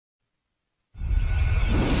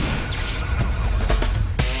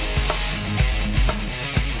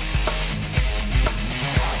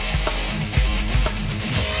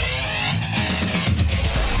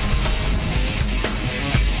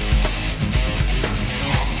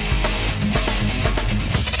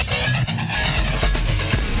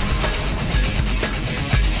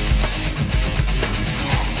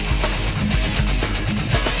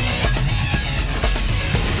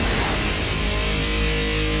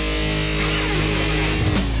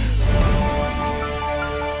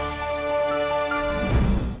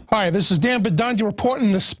Hi, this is Dan Bedandi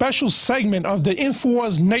reporting a special segment of the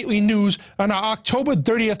InfoWars Nightly News on our October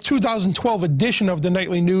 30th, 2012 edition of the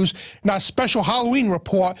Nightly News, and our special Halloween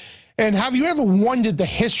report. And have you ever wondered the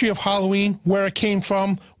history of Halloween, where it came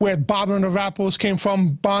from, where bobbing of apples came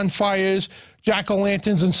from, bonfires,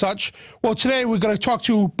 jack-o'-lanterns and such? Well, today we're going to talk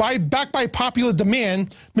to, back by popular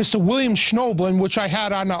demand, Mr. William Schnoebelen, which I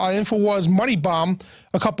had on our InfoWars Money Bomb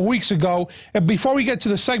a couple weeks ago. And before we get to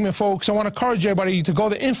the segment, folks, I want to encourage everybody to go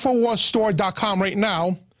to InfoWarsStore.com right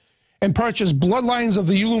now and purchase Bloodlines of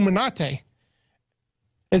the Illuminati.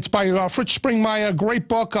 It's by Fritz Springmeier, great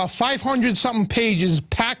book, 500-something pages,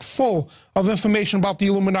 packed full of information about the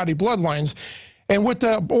Illuminati bloodlines. And with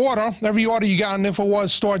the order, every order you get on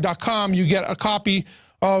InfoWarsStore.com, you get a copy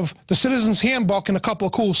of the Citizen's Handbook and a couple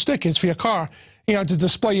of cool stickers for your car, you know, to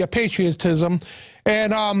display your patriotism.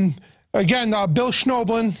 And again, Bill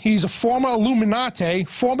Schnoebelen, he's a former Illuminati,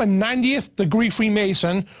 former 90th degree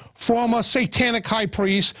Freemason, former Satanic high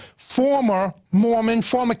priest, former Mormon,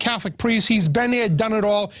 former Catholic priest. He's been there, done it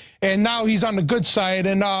all, and now he's on the good side.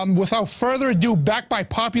 And without further ado, back by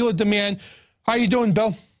popular demand, how you doing,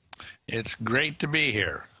 Bill? It's great to be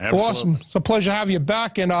here. Absolutely. Awesome. It's a pleasure to have you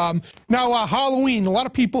back. And now Halloween, a lot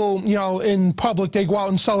of people, you know, in public, they go out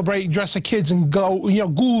and celebrate, dress as kids and go, you know,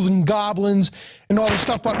 ghouls and goblins and all this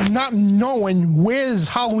stuff, but not knowing where does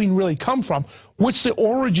Halloween really come from? What's the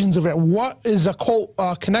origins of it? What is a occult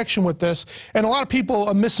connection with this? And a lot of people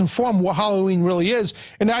are misinformed what Halloween really is.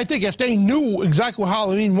 And I think if they knew exactly what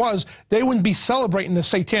Halloween was, they wouldn't be celebrating the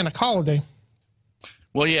satanic holiday.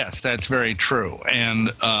 Well, yes, that's very true.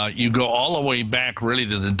 And you go all the way back really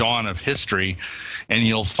to the dawn of history, and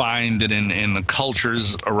you'll find that in the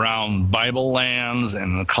cultures around Bible lands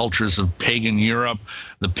and the cultures of pagan Europe,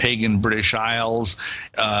 the pagan British Isles,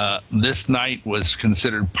 this night was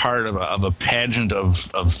considered part of a pageant of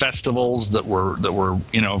festivals that were,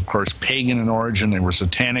 you know, of course, pagan in origin. They were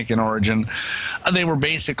satanic in origin. They were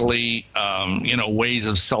basically, you know, ways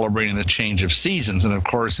of celebrating the change of seasons. And of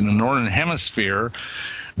course, in the Northern Hemisphere,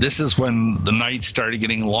 this is when the nights started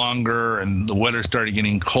getting longer and the weather started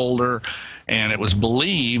getting colder. And it was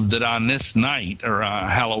believed that on this night, or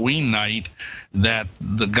Halloween night, that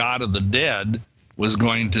the god of the dead was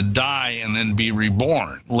going to die and then be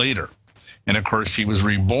reborn later. And of course, he was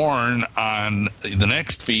reborn on the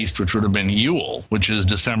next feast, which would have been Yule, which is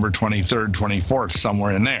December 23rd, 24th,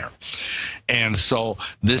 somewhere in there. And so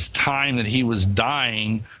this time that he was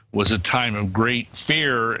dying was a time of great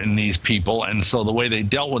fear in these people, and so the way they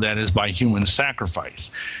dealt with that is by human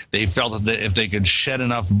sacrifice. They felt that if they could shed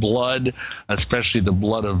enough blood, especially the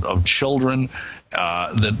blood of children,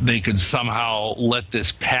 that they could somehow let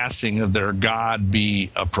this passing of their god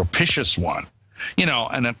be a propitious one. You know,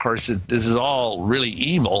 and of course, this is all really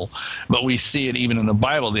evil, but we see it even in the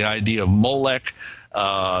Bible, the idea of Molech,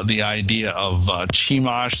 the idea of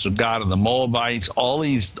Chemosh, the god of the Moabites. All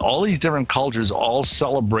these different cultures all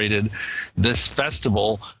celebrated this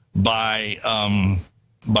festival by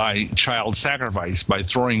child sacrifice, by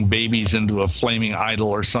throwing babies into a flaming idol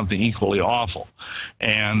or something equally awful.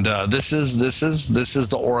 And this is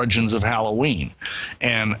the origins of Halloween.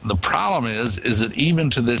 And the problem is that even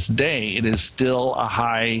to this day, it is still a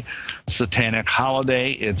high satanic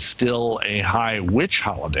holiday. It's still a high witch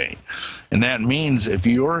holiday. And that means if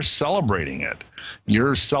you're celebrating it,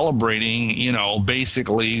 you're celebrating, you know,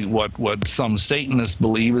 basically what some Satanists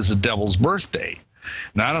believe is the devil's birthday.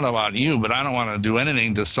 Now, I don't know about you, but I don't want to do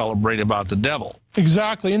anything to celebrate about the devil.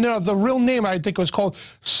 Exactly. And the real name, I think, was called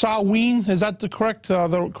Samhain. Is that the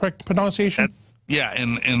correct pronunciation? Yeah,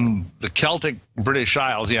 in the Celtic British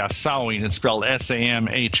Isles, yeah, Samhain. It's spelled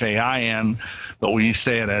S-A-M-H-A-I-N, but we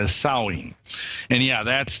say it as Samhain. And yeah,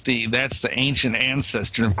 that's the ancient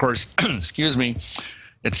ancestor. And of course, excuse me,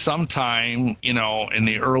 at some time, you know, in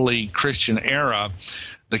the early Christian era,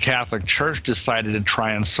 the Catholic Church decided to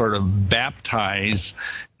try and sort of baptize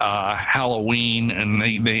Halloween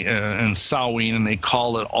and Samhain, and they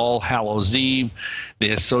called it All Hallows Eve.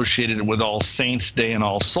 They associated it with All Saints Day and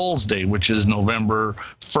All Souls Day, which is November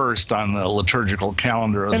 1st on the liturgical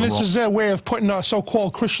calendar. And this is their way of putting a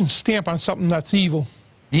so-called Christian stamp on something that's evil.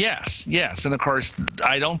 Yes, yes. And of course,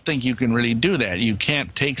 I don't think you can really do that. You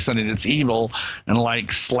can't take something that's evil and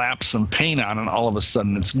like slap some paint on it and all of a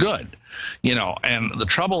sudden it's good. You know, and the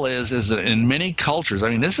trouble is that in many cultures, I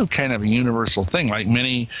mean, this is kind of a universal thing. Like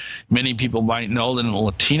many people might know that in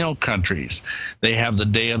Latino countries, they have the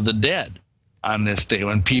Day of the Dead on this day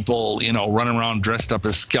when people, you know, run around dressed up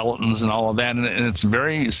as skeletons and all of that. And it's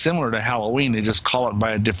very similar to Halloween. They just call it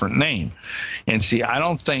by a different name. And see, I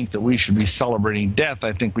don't think that we should be celebrating death.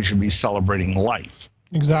 I think we should be celebrating life.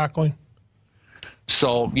 Exactly.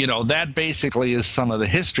 So, you know, that basically is some of the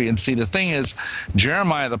history. And see, the thing is,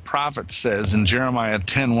 Jeremiah the prophet says in Jeremiah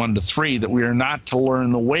 10:1-3 that we are not to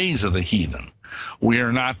learn the ways of the heathen. We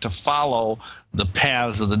are not to follow the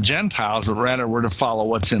paths of the Gentiles, but rather we're to follow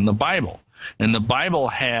what's in the Bible. And the Bible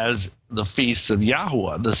has the feasts of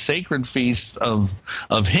Yah'Shua, the sacred feasts of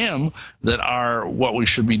him, that are what we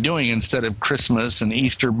should be doing instead of Christmas and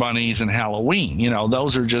Easter bunnies and Halloween. You know,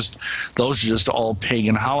 those are just all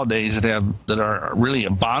pagan holidays that are really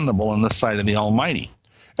abominable in the sight of the Almighty.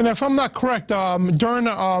 And if I'm not correct, during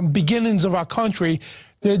the beginnings of our country,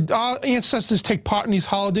 did our ancestors take part in these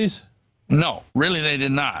holidays? No, really they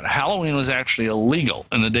did not. Halloween was actually illegal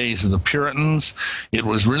in the days of the Puritans. It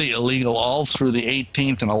was really illegal all through the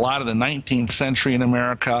 18th and a lot of the 19th century in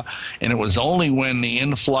America. And it was only when the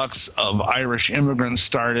influx of Irish immigrants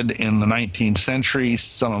started in the 19th century,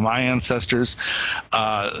 some of my ancestors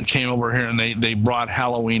came over here and they brought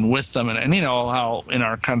Halloween with them. And you know how in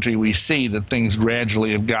our country we see that things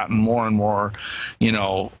gradually have gotten more and more, you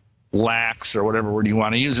know, lax or whatever word you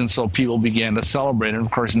want to use, and so people began to celebrate. And of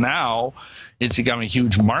course now it's become a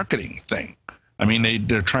huge marketing thing. I mean,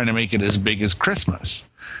 they're trying to make it as big as Christmas,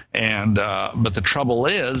 and but the trouble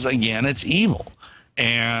is, again, it's evil.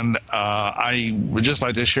 And I would just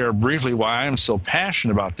like to share briefly why I'm so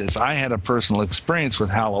passionate about this. I had a personal experience with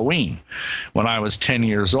Halloween when I was 10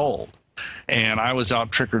 years old, and I was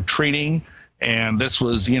out trick-or-treating. And this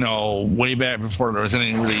was, you know, way back before there was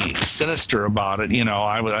anything really sinister about it. You know,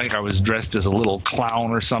 I think I was dressed as a little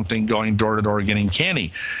clown or something, going door to door getting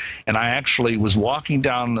candy. And I actually was walking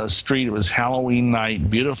down the street. It was Halloween night,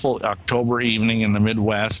 beautiful October evening in the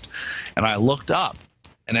Midwest. And I looked up.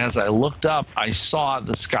 And as I looked up, I saw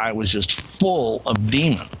the sky was just full of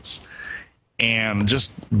demons. And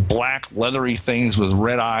just black, leathery things with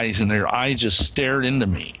red eyes. And their eyes just stared into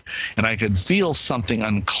me. And I could feel something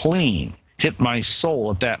unclean hit my soul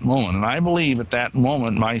at that moment. And I believe at that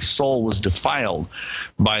moment my soul was defiled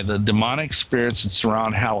by the demonic spirits that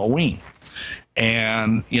surround Halloween.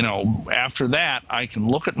 And, you know, after that, I can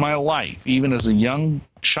look at my life, even as a young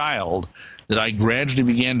child, that I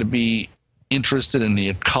gradually began to be interested in the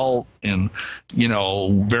occult and, you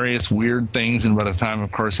know, various weird things. And by the time, of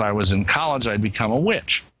course, I was in college, I'd become a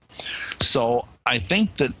witch. So I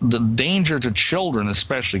think that the danger to children,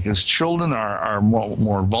 especially because children are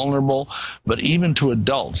more vulnerable, but even to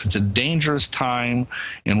adults, it's a dangerous time,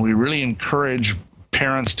 and we really encourage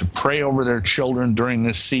parents to pray over their children during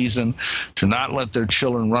this season, to not let their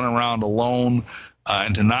children run around alone,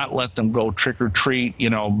 and to not let them go trick-or-treat, you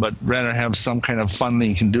know, but rather have some kind of fun that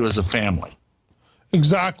you can do as a family.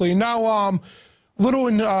 Exactly. Now, little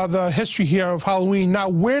in the history here of Halloween. Now,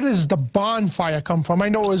 where does the bonfire come from? I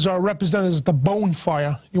know it was represented as the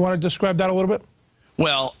bonfire. You want to describe that a little bit?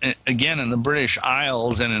 Well, again, in the British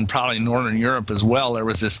Isles and in probably Northern Europe as well, there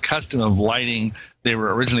was this custom of lighting. They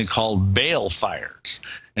were originally called Baal fires,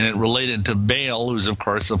 and it related to Baal, who's, of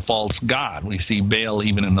course, a false god. We see Baal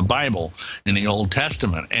even in the Bible, in the Old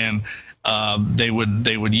Testament. And they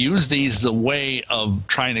would use these as a way of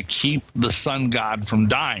trying to keep the sun god from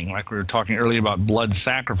dying, like we were talking earlier about blood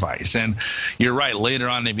sacrifice. And you're right, later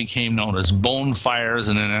on they became known as bonfires,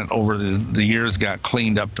 and then over the years got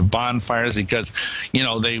cleaned up to bonfires because, you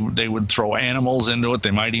know, they would throw animals into it.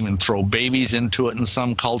 They might even throw babies into it in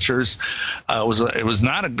some cultures. It was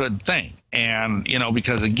not a good thing. And, you know,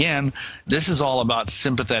 because again, this is all about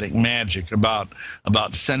sympathetic magic, about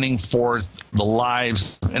sending forth the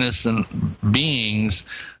lives of innocent beings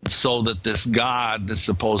so that this God, this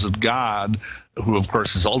supposed God, who of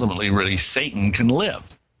course is ultimately really Satan, can live.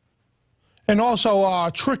 And also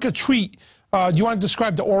trick or treat. Do you want to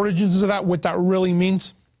describe the origins of that, what that really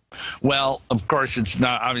means? Well, of course, it's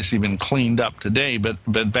not obviously been cleaned up today, but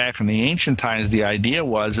back in the ancient times, the idea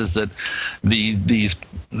is that these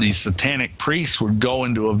satanic priests would go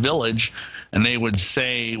into a village, and they would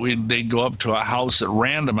say they'd go up to a house at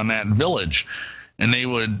random in that village, and they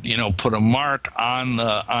would, you know, put a mark on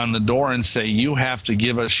the door and say, "You have to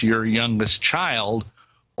give us your youngest child,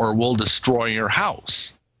 or we'll destroy your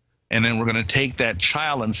house." And then we're going to take that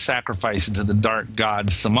child and sacrifice it to the dark god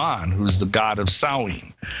Saman, who's the god of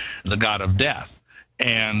Samhain, the god of death.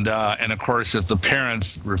 And of course, if the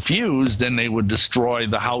parents refused, then they would destroy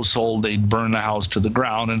the household. They'd burn the house to the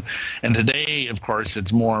ground. And today, of course,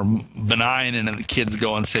 it's more benign, and the kids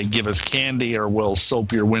go and say, "Give us candy, or we'll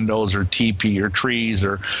soap your windows, or TP your trees,"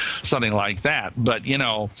 or something like that. But, you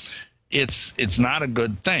know, it's not a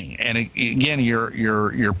good thing. And again,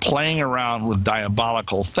 you're playing around with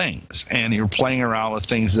diabolical things, and you're playing around with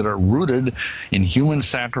things that are rooted in human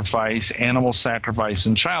sacrifice, animal sacrifice,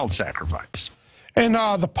 and child sacrifice. And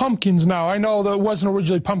the pumpkins now, I know that it wasn't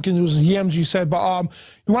originally pumpkins, it was yams you said, but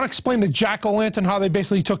you want to explain the jack-o'-lantern, how they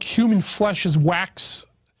basically took human flesh as wax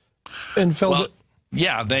and filled it?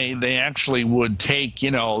 Yeah, they actually would take,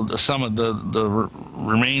 you know, some of the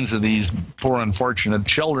remains of these poor unfortunate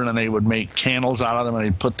children, and they would make candles out of them, and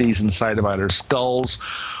they'd put these inside of either skulls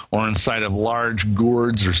or inside of large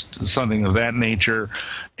gourds or something of that nature.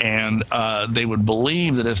 And they would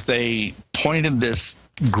believe that if they pointed this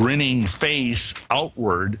grinning face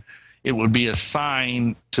outward, it would be a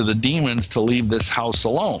sign to the demons to leave this house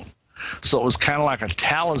alone. So it was kind of like a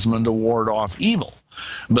talisman to ward off evil.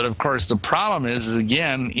 But of course, the problem is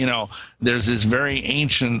again, you know, there's this very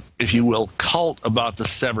ancient, if you will, cult about the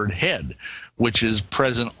severed head, which is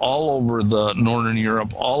present all over the Northern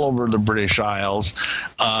Europe, all over the British Isles,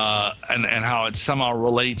 and how it somehow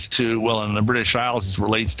relates to, well, in the British Isles, it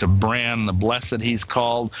relates to Bran, the Blessed, he's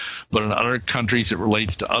called, but in other countries, it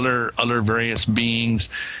relates to other various beings,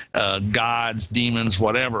 gods, demons,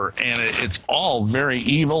 whatever, and it's all very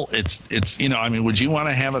evil. It's you know, I mean, would you want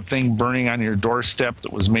to have a thing burning on your doorstep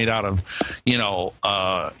that was made out of, you know,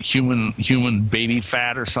 human baby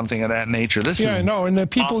fat or something of that nature? This is I know, and the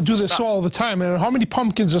people do this all the time. And how many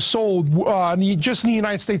pumpkins are sold just in the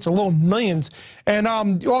United States alone? Millions. And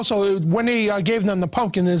also, when they gave them the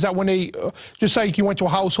pumpkin, is that when they, just like you went to a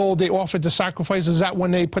household, they offered the sacrifice, is that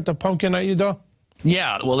when they put the pumpkin at your door?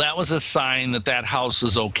 Yeah, well, that was a sign that that house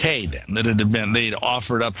was okay then, that it had been, they'd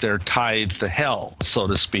offered up their tithe to hell, so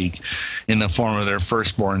to speak, in the form of their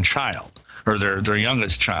firstborn child. Or their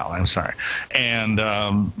youngest child, I'm sorry. And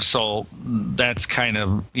so that's kind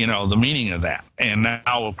of, you know, the meaning of that. And now,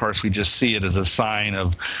 of course, we just see it as a sign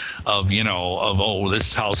of you know, oh,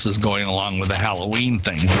 this house is going along with the Halloween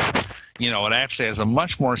thing. You know, it actually has a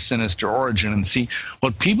much more sinister origin. And see,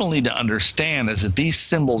 what people need to understand is that these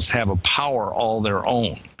symbols have a power all their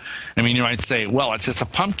own. I mean, you might say, well, it's just a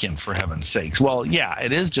pumpkin, for heaven's sakes. Well, yeah,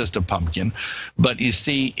 it is just a pumpkin. But you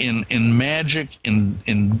see, in magic,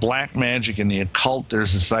 in black magic, in the occult,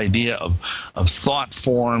 there's this idea of thought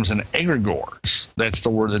forms and egregores. That's the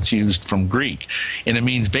word that's used from Greek. And it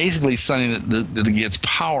means basically something that gets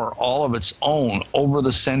power all of its own over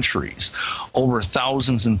the centuries, over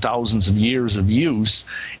thousands and thousands of years of use.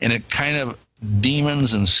 And it kind of,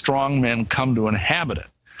 demons and strong men come to inhabit it.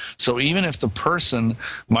 So even if the person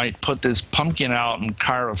might put this pumpkin out and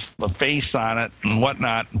carve a face on it and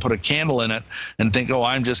whatnot and put a candle in it and think, oh,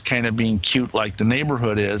 I'm just kind of being cute like the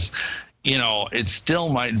neighborhood is, you know, it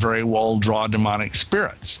still might very well draw demonic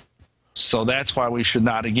spirits. So that's why we should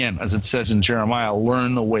not, again, as it says in Jeremiah,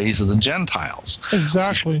 learn the ways of the Gentiles.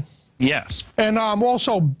 Exactly. Yes. And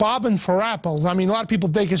also bobbing for apples. I mean, a lot of people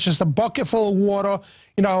think it's just a bucket full of water,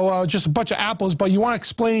 you know, just a bunch of apples, but you want to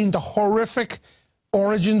explain the horrific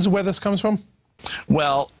origins where this comes from?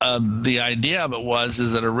 Well, the idea of it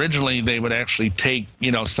is that originally they would actually take,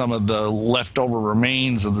 you know, some of the leftover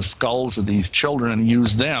remains of the skulls of these children and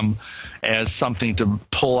use them as something to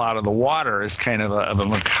pull out of the water as kind of a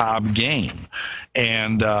macabre game.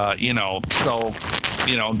 And, you know, so,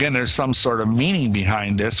 you know, again, there's some sort of meaning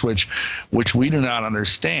behind this, which we do not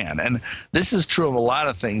understand. And this is true of a lot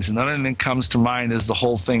of things. Another thing that comes to mind is the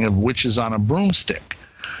whole thing of witches on a broomstick.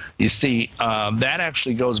 You see, that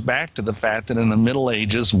actually goes back to the fact that in the Middle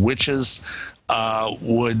Ages, witches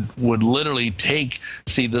would literally take,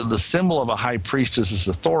 see, the symbol of a high priestess's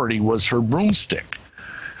authority was her broomstick,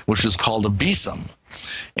 which is called a besom.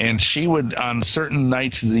 And she would, on certain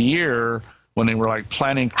nights of the year, when they were like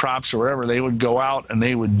planting crops or whatever, they would go out and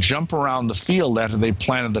they would jump around the field after they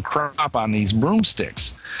planted the crop on these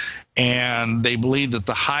broomsticks. And they believed that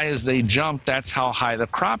the higher they jumped, that's how high the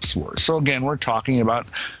crops were. So again, we're talking about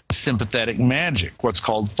sympathetic magic, what's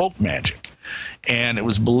called folk magic. And it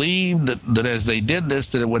was believed that as they did this,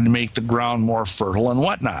 that it would make the ground more fertile and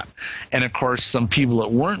whatnot. And of course, some people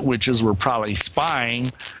that weren't witches were probably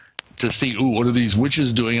spying to see, ooh, what are these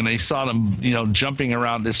witches doing? And they saw them, you know, jumping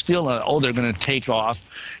around this field. And, oh, they're going to take off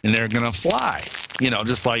and they're going to fly. You know,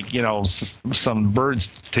 just like, you know, some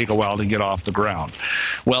birds take a while to get off the ground.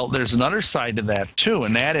 Well, there's another side to that too,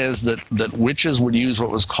 and that is that witches would use what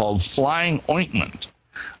was called flying ointment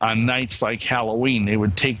on nights like Halloween. They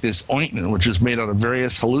would take this ointment, which is made out of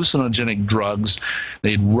various hallucinogenic drugs.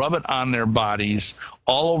 They'd rub it on their bodies,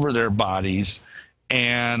 all over their bodies,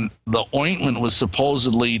 and the ointment was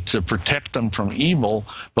supposedly to protect them from evil,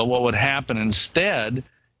 but what would happen instead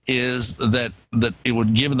is that it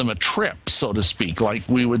would give them a trip, so to speak, like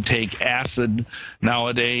we would take acid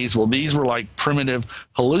nowadays. Well, these were like primitive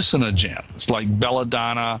hallucinogens, like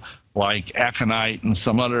belladonna, like aconite and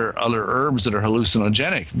some other herbs that are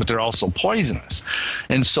hallucinogenic, but they're also poisonous.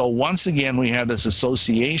 And so once again, we have this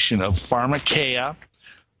association of pharmakeia,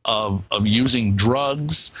 of using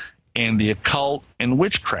drugs and the occult and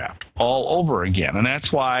witchcraft all over again. And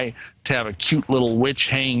that's why to have a cute little witch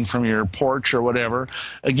hanging from your porch or whatever,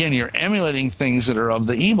 again, you're emulating things that are of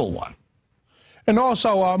the evil one. And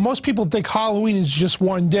also, most people think Halloween is just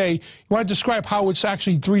one day. You want to describe how it's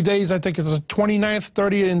actually 3 days? I think it's the 29th,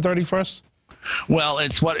 30th, and 31st? Well,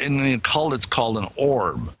 it's what in the occult it's called an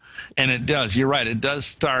orb. And it does, you're right, it does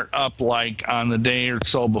start up like on the day or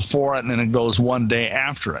so before it, and then it goes one day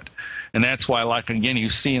after it. And that's why, like, again, you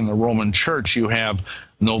see in the Roman Church, you have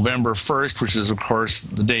November 1st, which is, of course,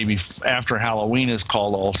 the day after Halloween, is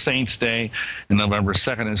called All Saints' Day, and November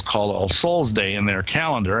 2nd is called All Souls' Day in their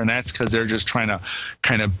calendar, and that's because they're just trying to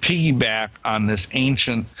kind of piggyback on this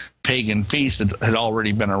ancient pagan feast that had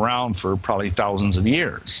already been around for probably thousands of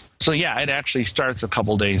years. So, yeah, it actually starts a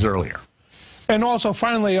couple days earlier. And also,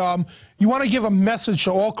 finally, you want to give a message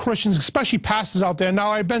to all Christians, especially pastors out there.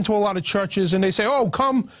 Now, I've been to a lot of churches, and they say, oh,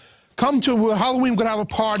 come to Halloween, we're going to have a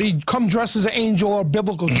party, come dress as an angel or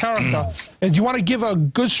biblical character. And you want to give a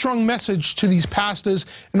good, strong message to these pastors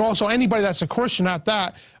and also anybody that's a Christian at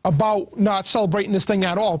that about not celebrating this thing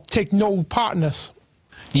at all. Take no part in this.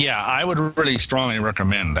 Yeah, I would really strongly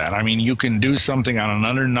recommend that. I mean, you can do something on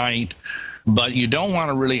another night, but you don't want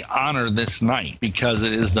to really honor this night because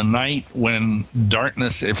it is the night when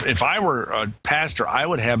darkness, if I were a pastor, I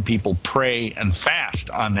would have people pray and fast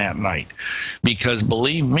on that night because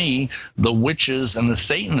believe me, the witches and the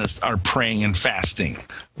Satanists are praying and fasting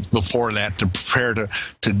before that to prepare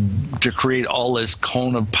to create all this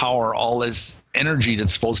cone of power, all this energy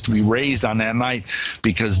that's supposed to be raised on that night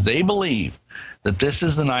because they believe that this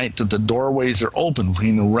is the night that the doorways are open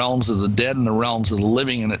between the realms of the dead and the realms of the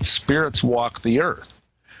living, and that spirits walk the earth.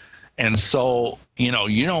 And so, you know,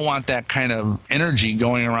 you don't want that kind of energy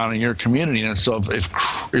going around in your community. And so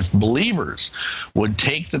if believers would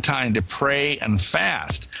take the time to pray and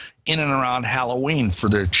fast in and around Halloween for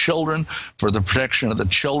their children, for the protection of the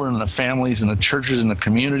children and the families and the churches and the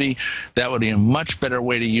community, that would be a much better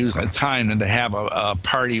way to use the time than to have a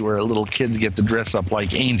party where little kids get to dress up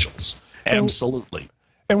like angels. Absolutely.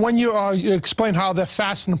 And when you explain how they're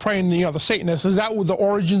fasting and praying, you know, the Satanists, is that with the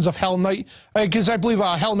origins of Hell Night? Because I believe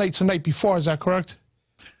Hell Night's the night before. Is that correct?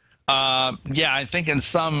 Yeah, I think in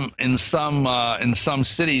some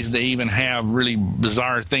cities they even have really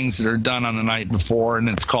bizarre things that are done on the night before, and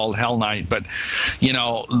it's called Hell Night. But you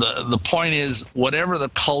know, the point is, whatever the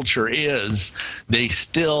culture is, there's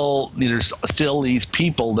still these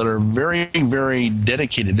people that are very, very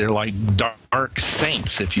dedicated. They're like dark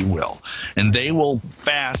saints, if you will, and they will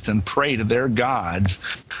fast and pray to their gods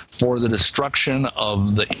for the destruction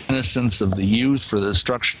of the innocence of the youth, for the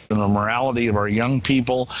destruction of the morality of our young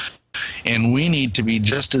people. And we need to be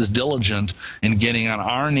just as diligent in getting on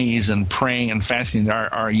our knees and praying and fasting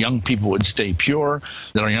that our young people would stay pure,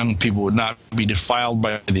 that our young people would not be defiled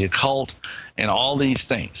by the occult, and all these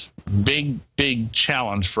things. Big, big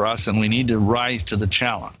challenge for us, and we need to rise to the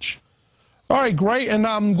challenge. All right, great. And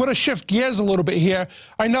I'm going to shift gears a little bit here.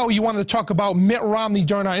 I know you wanted to talk about Mitt Romney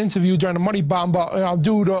during our interview during the Money Bomb, but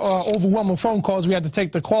due to overwhelming phone calls, we had to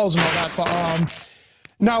take the calls and all that. But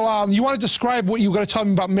now, you want to describe what you were going to tell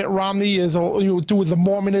me about Mitt Romney is you do with the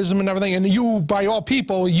Mormonism and everything. And you, by all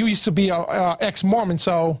people, you used to be a ex-Mormon.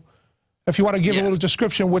 So if you want to give a little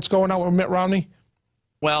description of what's going on with Mitt Romney.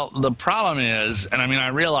 Well, the problem is, and I mean, I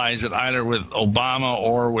realize that either with Obama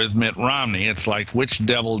or with Mitt Romney, it's like, which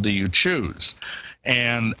devil do you choose?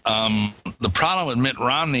 And the problem with Mitt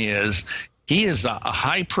Romney is he is a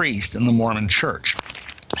high priest in the Mormon church.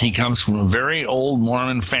 He comes from a very old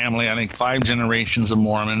Mormon family, I think 5 generations of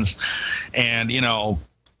Mormons. And, you know,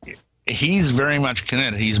 he's very much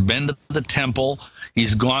connected. He's been to the temple.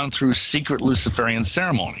 He's gone through secret Luciferian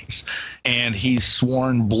ceremonies. And he's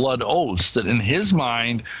sworn blood oaths that in his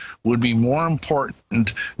mind would be more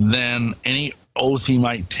important than any oath he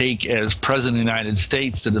might take as president of the United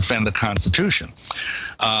States to defend the Constitution.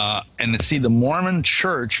 And to see, the Mormon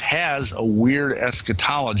church has a weird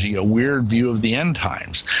eschatology, a weird view of the end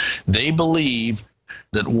times. They believe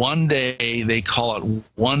that one day, they call it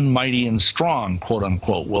one mighty and strong, quote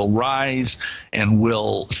unquote, will rise and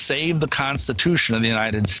will save the Constitution of the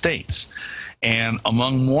United States. And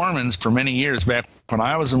among Mormons for many years, back when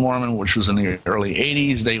I was a Mormon, which was in the early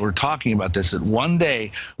 80s, they were talking about this, that one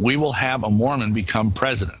day we will have a Mormon become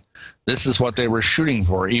president. This is what they were shooting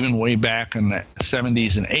for, even way back in the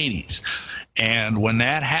 70s and 80s. And when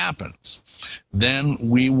that happens, then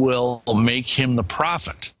we will make him the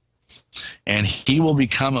prophet, and he will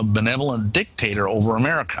become a benevolent dictator over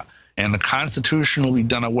America. and the Constitution will be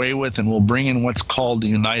done away with, and we'll bring in what's called the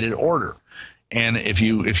United Order. And if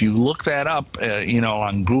you look that up,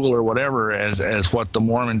 on Google or whatever, as what the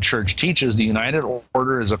Mormon Church teaches, the United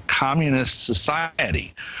Order is a communist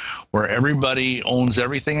society where everybody owns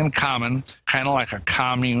everything in common, kind of like a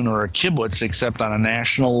commune or a kibbutz, except on a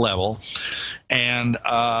national level. And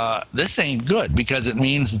this ain't good, because it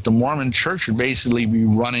means that the Mormon Church would basically be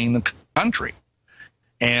running the country.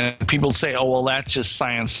 And people say, oh, well, that's just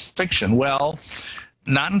science fiction. Well,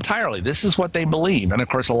 not entirely. This is what they believe. And of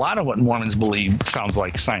course, a lot of what Mormons believe sounds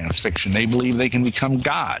like science fiction. They believe they can become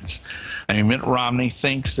gods. I mean, Mitt Romney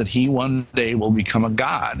thinks that he one day will become a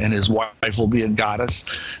god, and his wife will be a goddess,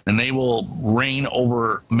 and they will reign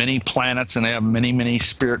over many planets and have many, many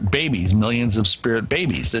spirit babies, millions of spirit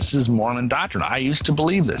babies. This is Mormon doctrine. I used to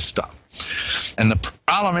believe this stuff. And the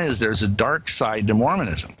problem is there's a dark side to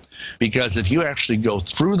Mormonism. Because if you actually go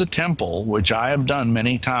through the temple, which I have done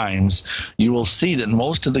many times, you will see that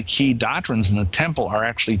most of the key doctrines in the temple are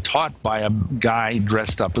actually taught by a guy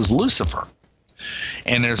dressed up as Lucifer.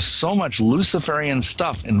 And there's so much Luciferian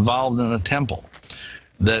stuff involved in the temple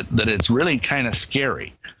that it's really kind of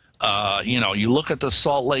scary. You look at the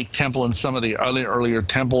Salt Lake Temple and some of the earlier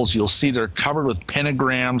temples, you'll see they're covered with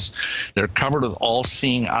pentagrams. They're covered with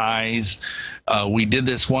all-seeing eyes. We did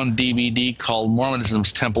this one DVD called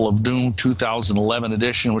Mormonism's Temple of Doom 2011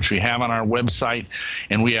 edition, which we have on our website.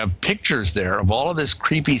 And we have pictures there of all of this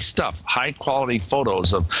creepy stuff, high-quality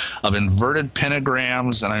photos of inverted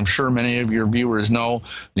pentagrams. And I'm sure many of your viewers know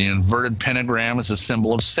the inverted pentagram is a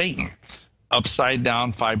symbol of Satan,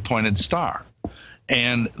 upside-down, five-pointed star.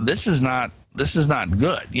 And this is not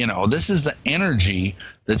good. This is the energy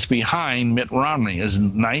that's behind Mitt Romney, as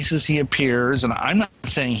nice as he appears. And I'm not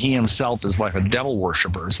saying he himself is like a devil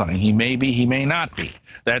worshiper or something. He may be, he may not be.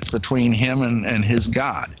 That's between him and his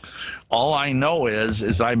God. All I know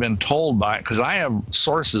is I've been told because I have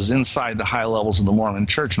sources inside the high levels of the Mormon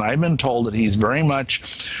Church, and I've been told that he's very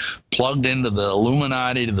much plugged into the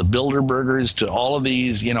Illuminati, to the Bilderbergers, to all of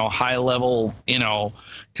these, high level,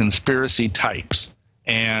 conspiracy types.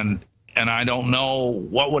 And I don't know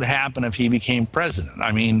what would happen if he became president.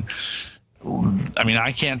 I mean,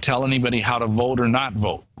 I can't tell anybody how to vote or not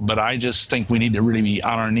vote, but I just think we need to really be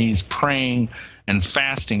on our knees praying and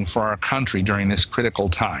fasting for our country during this critical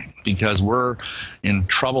time, because we're in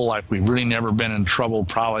trouble like we've really never been in trouble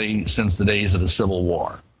probably since the days of the Civil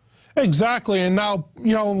War. Exactly. And now,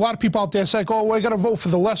 a lot of people out there say, oh, we got to vote for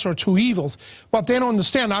the lesser of two evils. But they don't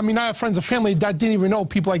understand. I mean, I have friends and family that didn't even know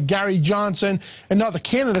people like Gary Johnson and other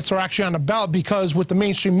candidates are actually on the ballot, because what the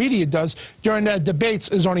mainstream media does during their debates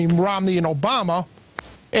is only Romney and Obama.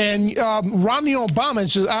 And Romney and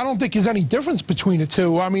Obama, I don't think there's any difference between the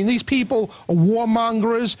two. I mean, these people are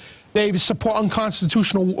warmongers. They support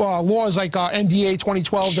unconstitutional laws like NDA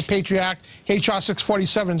 2012, the Patriot Act, HR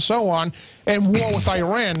 647, and so on, and war with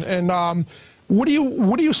Iran. And what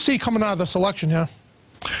do you see coming out of this election here?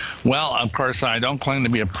 Well, of course, I don't claim to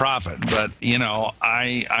be a prophet, but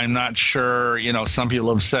I'm not sure. Some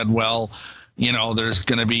people have said, well, there's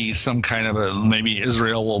going to be some kind of maybe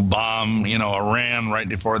Israel will bomb, Iran right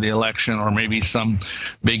before the election, or maybe some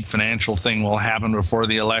big financial thing will happen before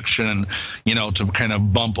the election, and, to kind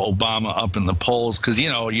of bump Obama up in the polls. Because,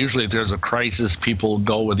 usually if there's a crisis, people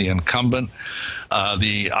go with the incumbent.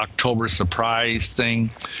 The October surprise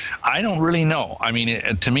thing, I don't really know. I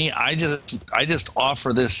mean, to me, I just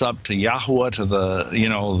offer this up to Yah'Shua, to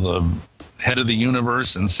the head of the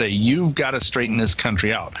universe, and say, you've got to straighten this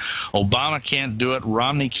country out. Obama can't do it.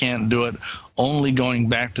 Romney can't do it. Only going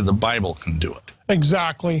back to the Bible can do it.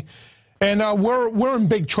 Exactly. And we're in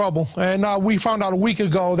big trouble. And we found out a week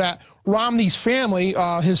ago that Romney's family,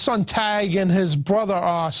 his son Tag and his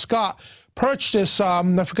brother Scott, purchased,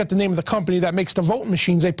 I forget the name of the company that makes the voting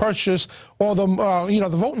machines. They purchased all the,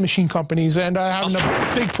 the voting machine companies, and having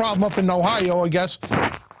a big problem up in Ohio, I guess.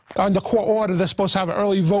 Under court order, they're supposed to have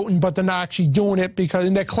early voting, but they're not actually doing it,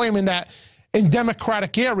 and they're claiming that in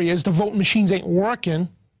Democratic areas, the voting machines ain't working.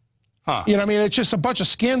 Huh. I mean, it's just a bunch of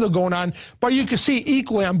scandal going on. But you can see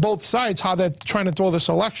equally on both sides how they're trying to throw this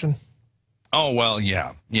election. Oh, well,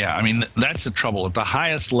 yeah. Yeah, I mean, that's the trouble. At the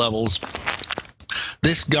highest levels,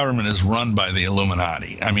 this government is run by the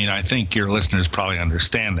Illuminati. I mean, I think your listeners probably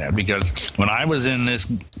understand that, because when I was in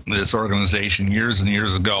this organization years and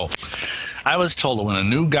years ago, I was told that when a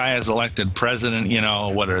new guy is elected president,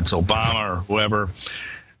 whether it's Obama or whoever,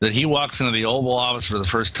 that he walks into the Oval Office for the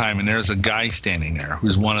first time and there's a guy standing there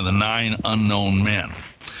who's one of the 9 unknown men.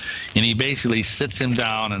 And he basically sits him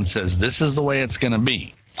down and says, this is the way it's going to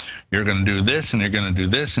be. You're going to do this, and you're going to do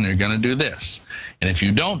this, and you're going to do this. And if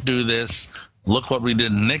you don't do this, look what we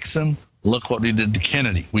did to Nixon, Look what we did to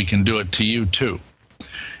Kennedy. We can do it to you too.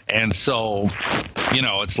 And so, you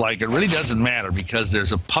know, it's like it really doesn't matter because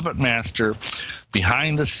there's a puppet master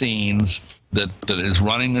behind the scenes that is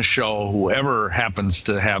running the show, whoever happens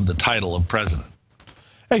to have the title of president.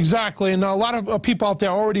 Exactly, and a lot of people out there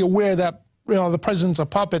are already aware that, you know, the presidents are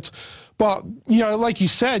puppets. But, you know, like you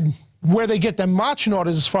said, where they get their marching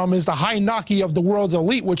orders from is the hierarchy of the world's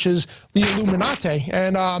elite, which is the Illuminati.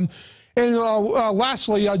 And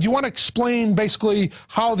lastly, do you want to explain basically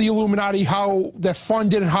how the Illuminati, how they're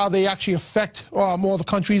funded and how they actually affect all the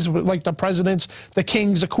countries, like the presidents, the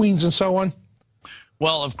kings, the queens, and so on?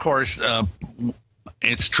 Well, of course,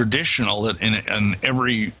 it's traditional that in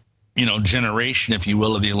every, you know, generation, if you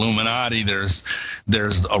will, of the Illuminati, there's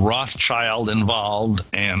a Rothschild involved,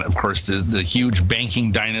 and of course the huge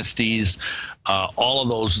banking dynasties, all of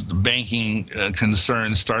those banking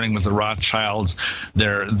concerns, starting with the Rothschilds.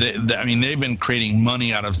 I mean, they've been creating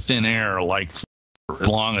money out of thin air, like as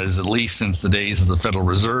long as at least since the days of the Federal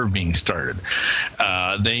Reserve being started.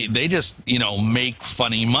 They just, you know, make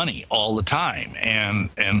funny money all the time, and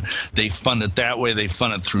they fund it that way. They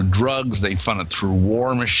fund it through drugs. They fund it through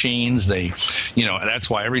war machines. They, you know, that's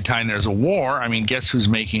why every time there's a war, I mean, guess who's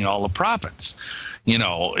making all the profits? You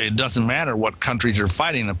know, it doesn't matter what countries are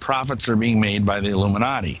fighting. The profits are being made by the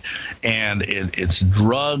Illuminati, and it's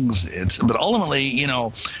drugs. But ultimately, you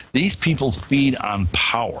know, these people feed on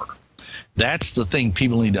power. That's the thing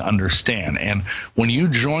people need to understand. And when you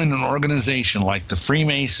join an organization like the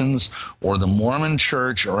Freemasons or the Mormon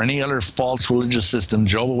Church or any other false religious system,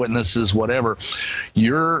 Jehovah's Witnesses, whatever,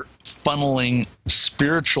 you're funneling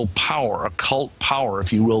spiritual power, occult power,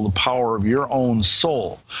 if you will, the power of your own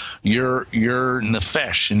soul, your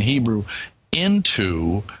nefesh in Hebrew,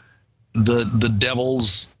 into the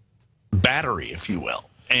devil's battery, if you will.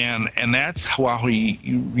 And that's how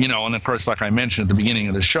you know, and of course, like I mentioned at the beginning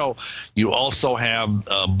of the show, you also have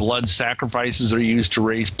blood sacrifices are used to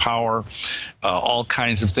raise power. All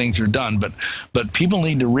kinds of things are done. But people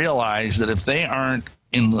need to realize that if they aren't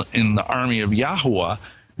in the army of Yah'Shua,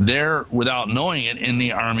 they're, without knowing it, in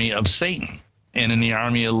the army of Satan and in the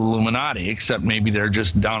army of Illuminati, except maybe they're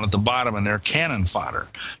just down at the bottom and they're cannon fodder.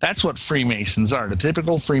 That's what Freemasons are. The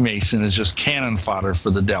typical Freemason is just cannon fodder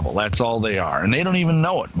for the devil. That's all they are. And they don't even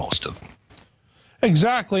know it, most of them.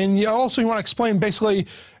 Exactly. And you want to explain basically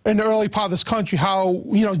in the early part of this country how,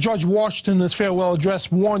 you know, George Washington in his farewell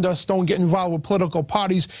address warned us don't get involved with political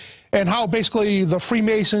parties, and how basically the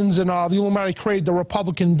Freemasons and the Illuminati created the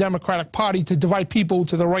Republican Democratic Party to divide people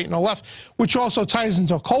to the right and the left, which also ties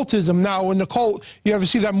into occultism. Now, in the occult, you ever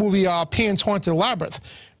see that movie Pan's Haunted Labyrinth?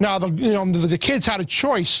 Now, the kids had a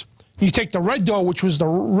choice. You take the red door, which was the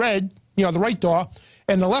red, you know, the right door,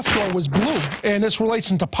 and the left door was blue. And this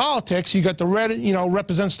relates into politics. You got the red, you know,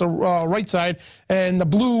 represents the right side, and the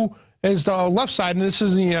blue is the left side, and this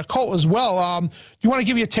is the occult as well. Do you want to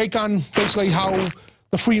give your take on basically how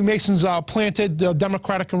the Freemasons planted the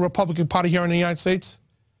Democratic and Republican Party here in the United States?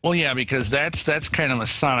 Well, yeah, because that's kind of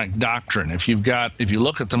Masonic doctrine. If you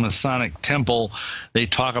look at the Masonic temple, they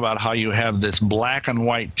talk about how you have this black and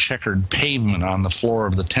white checkered pavement on the floor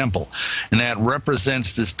of the temple, and that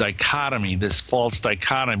represents this dichotomy, this false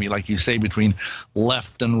dichotomy, like you say, between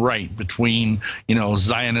left and right, between, you know,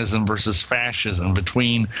 Zionism versus fascism,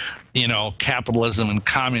 between, you know, capitalism and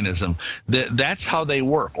communism. That's how they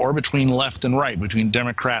work, or between left and right, between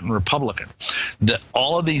Democrat and Republican.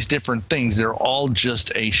 All of these different things, they're all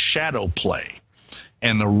just a shadow play.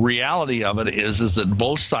 And the reality of it is that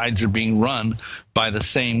both sides are being run by the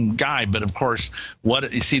same guy. But of course,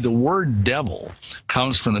 you see, the word devil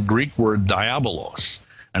comes from the Greek word diabolos.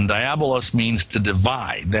 And diabolos means to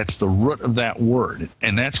divide. That's the root of that word.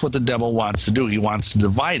 And that's what the devil wants to do. He wants to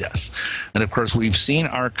divide us. And of course, we've seen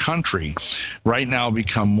our country right now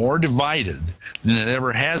become more divided than it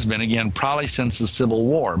ever has been, again, probably since the Civil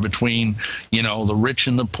War, between, you know, the rich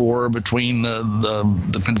and the poor, between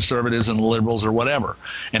the conservatives and the liberals or whatever.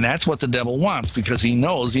 And that's what the devil wants, because he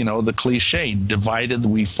knows, you know, the cliche, divided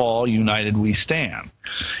we fall, united we stand.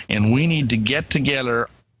 And we need to get together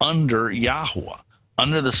under Yah'Shua,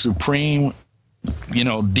 under the supreme, you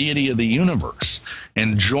know, deity of the universe,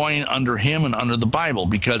 and join under him and under the Bible.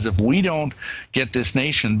 Because if we don't get this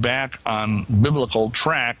nation back on biblical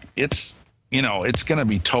track, it's, you know, it's going to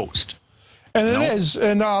be toast. And it is.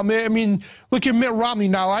 And I mean, look at Mitt Romney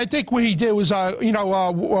now. I think what he did was, you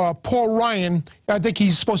know, Paul Ryan, I think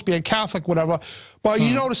he's supposed to be a Catholic, whatever. But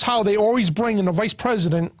you notice how they always bring in a vice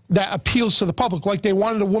president that appeals to the public, like they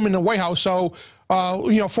wanted a woman in the White House. So,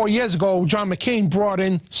 you know, 4 years ago, John McCain brought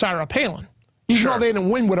in Sarah Palin. even though they didn't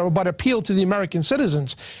win whatever, but appeal to the American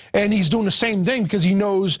citizens. And he's doing the same thing because he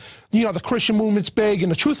knows, you know, the Christian movement's big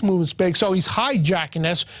and the truth movement's big. So he's hijacking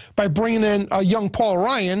this by bringing in a young Paul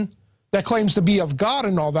Ryan that claims to be of God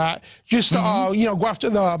and all that, just to, you know, go after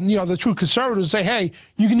the, you know, the true conservatives and say, hey,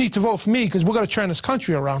 you need to vote for me because we're going to turn this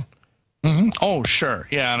country around. Oh, sure.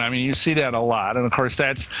 Yeah. And I mean, you see that a lot. And of course,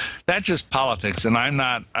 that's just politics. And I'm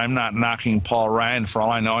not knocking Paul Ryan. For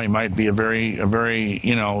all I know, he might be a very,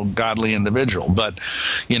 you know, godly individual. But,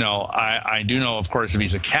 you know, I do know, of course, if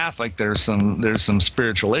he's a Catholic, there's some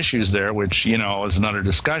spiritual issues there, which, you know, is another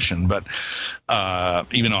discussion. But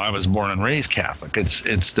even though I was born and raised Catholic,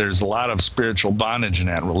 there's a lot of spiritual bondage in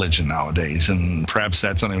that religion nowadays. And perhaps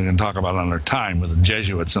that's something we can talk about another time with the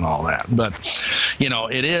Jesuits and all that. But, you know,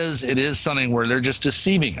 it is something where they're just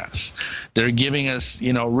deceiving us. They're giving us,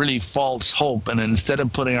 you know, really false hope. And instead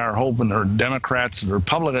of putting our hope in the Democrats and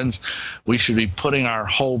Republicans, we should be putting our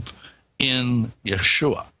hope in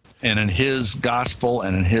Yah'Shua and in his gospel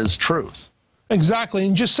and in his truth. Exactly.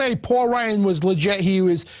 And just say Paul Ryan was legit. He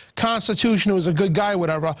was constitutional, was a good guy,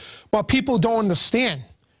 whatever. But people don't understand,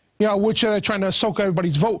 you know, which they're trying to soak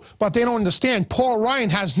everybody's vote. But they don't understand. Paul Ryan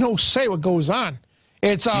has no say what goes on.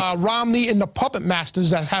 It's Romney and the puppet masters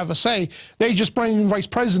that have a say. They just bring in vice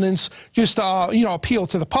presidents just to, you know, appeal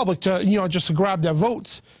to the public to, you know, just to grab their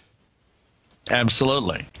votes.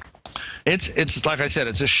 Absolutely. It's like I said,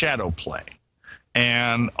 it's a shadow play.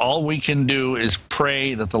 And all we can do is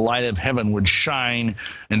pray that the light of heaven would shine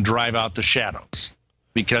and drive out the shadows,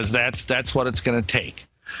 because that's what it's going to take.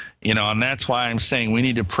 You know, and that's why I'm saying we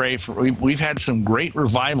need to pray for. We've had some great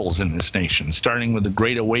revivals in this nation, starting with the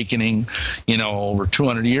Great Awakening, you know, over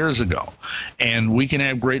 200 years ago. And we can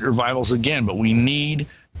have great revivals again, but we need,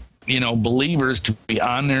 you know, believers to be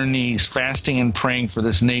on their knees, fasting and praying for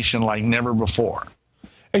this nation like never before.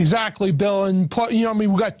 Exactly, Bill. And, you know, I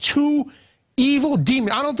mean, we got two evil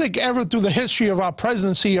demons. I don't think ever through the history of our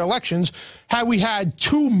presidency elections have we had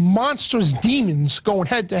two monstrous demons going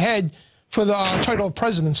head to head for the title of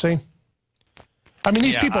presidency. I mean,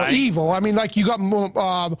 these people are evil. I mean, like you got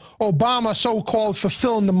Obama so-called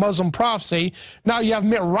fulfilling the Muslim prophecy. Now you have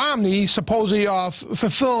Mitt Romney supposedly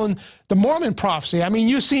fulfilling the Mormon prophecy. I mean,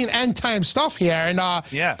 you're seeing end-time stuff here. And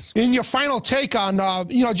yes. In your final take on,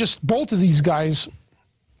 you know, just both of these guys.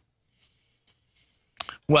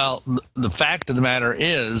 Well, the fact of the matter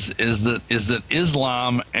is that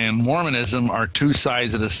Islam and Mormonism are two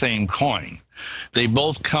sides of the same coin. They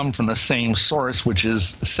both come from the same source, which is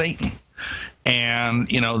Satan. And,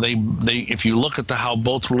 you know, they if you look at how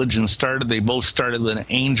both religions started, they both started with an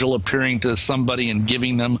angel appearing to somebody and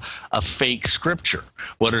giving them a fake scripture,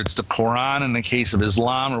 whether it's the Quran in the case of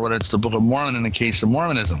Islam or whether it's the Book of Mormon in the case of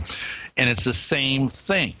Mormonism. And it's the same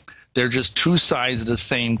thing. They're just two sides of the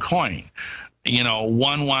same coin. You know,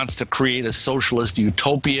 one wants to create a socialist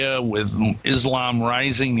utopia with Islam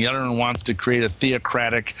rising. The other one wants to create a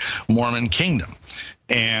theocratic Mormon kingdom.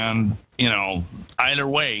 And, you know, either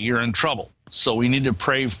way, you're in trouble. So we need to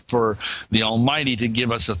pray for the Almighty to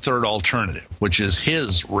give us a third alternative, which is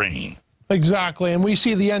his reign. Exactly. And we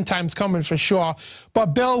see the end times coming for sure.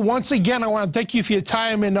 But, Bill, once again, I want to thank you for your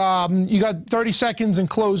time. And you got 30 seconds in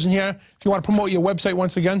closing here. If you want to promote your website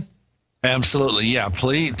once again. Absolutely, yeah.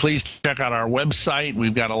 Please check out our website.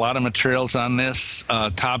 We've got a lot of materials on this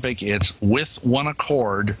topic. It's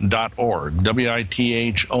withoneaccord.org,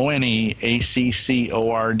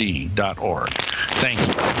 withoneaccord.org. Thank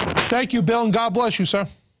you. Thank you, Bill, and God bless you, sir.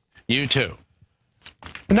 You too.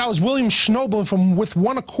 And that was William Schnoebelen from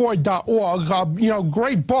withoneaccord.org. You know,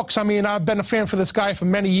 great books. I mean, I've been a fan for this guy for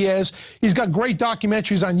many years. He's got great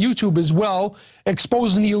documentaries on YouTube as well,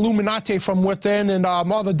 exposing the Illuminati from within, and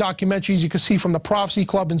other documentaries you can see from the Prophecy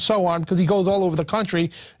Club and so on, because he goes all over the country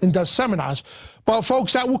and does seminars. But,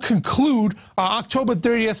 folks, that will conclude October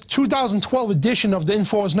 30th, 2012 edition of the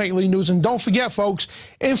InfoWars Nightly News. And don't forget, folks,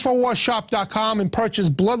 InfoWarsShop.com, and purchase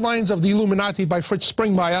Bloodlines of the Illuminati by Fritz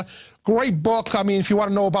Springmeier. Great book. I mean, if you want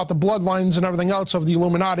to know about the bloodlines and everything else of the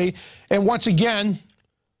Illuminati. And once again,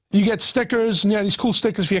 you get stickers, and these cool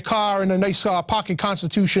stickers for your car, and a nice pocket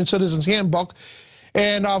Constitution Citizen's Handbook.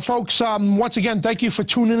 And, folks, once again, thank you for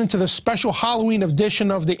tuning into the special Halloween edition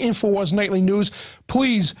of the InfoWars Nightly News.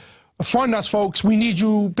 Please fund us, folks. We need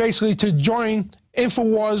you basically to join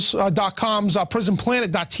Infowars.com's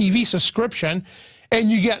PrisonPlanet.tv subscription. And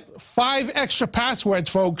you get 5 extra passwords,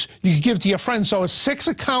 folks, you can give to your friends. So it's 6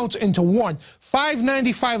 accounts into one.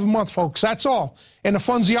 $5.95 a month, folks. That's all. And it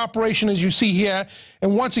funds the operation as you see here.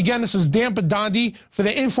 And once again, this is Dan Padandi for the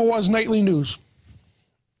InfoWars Nightly News.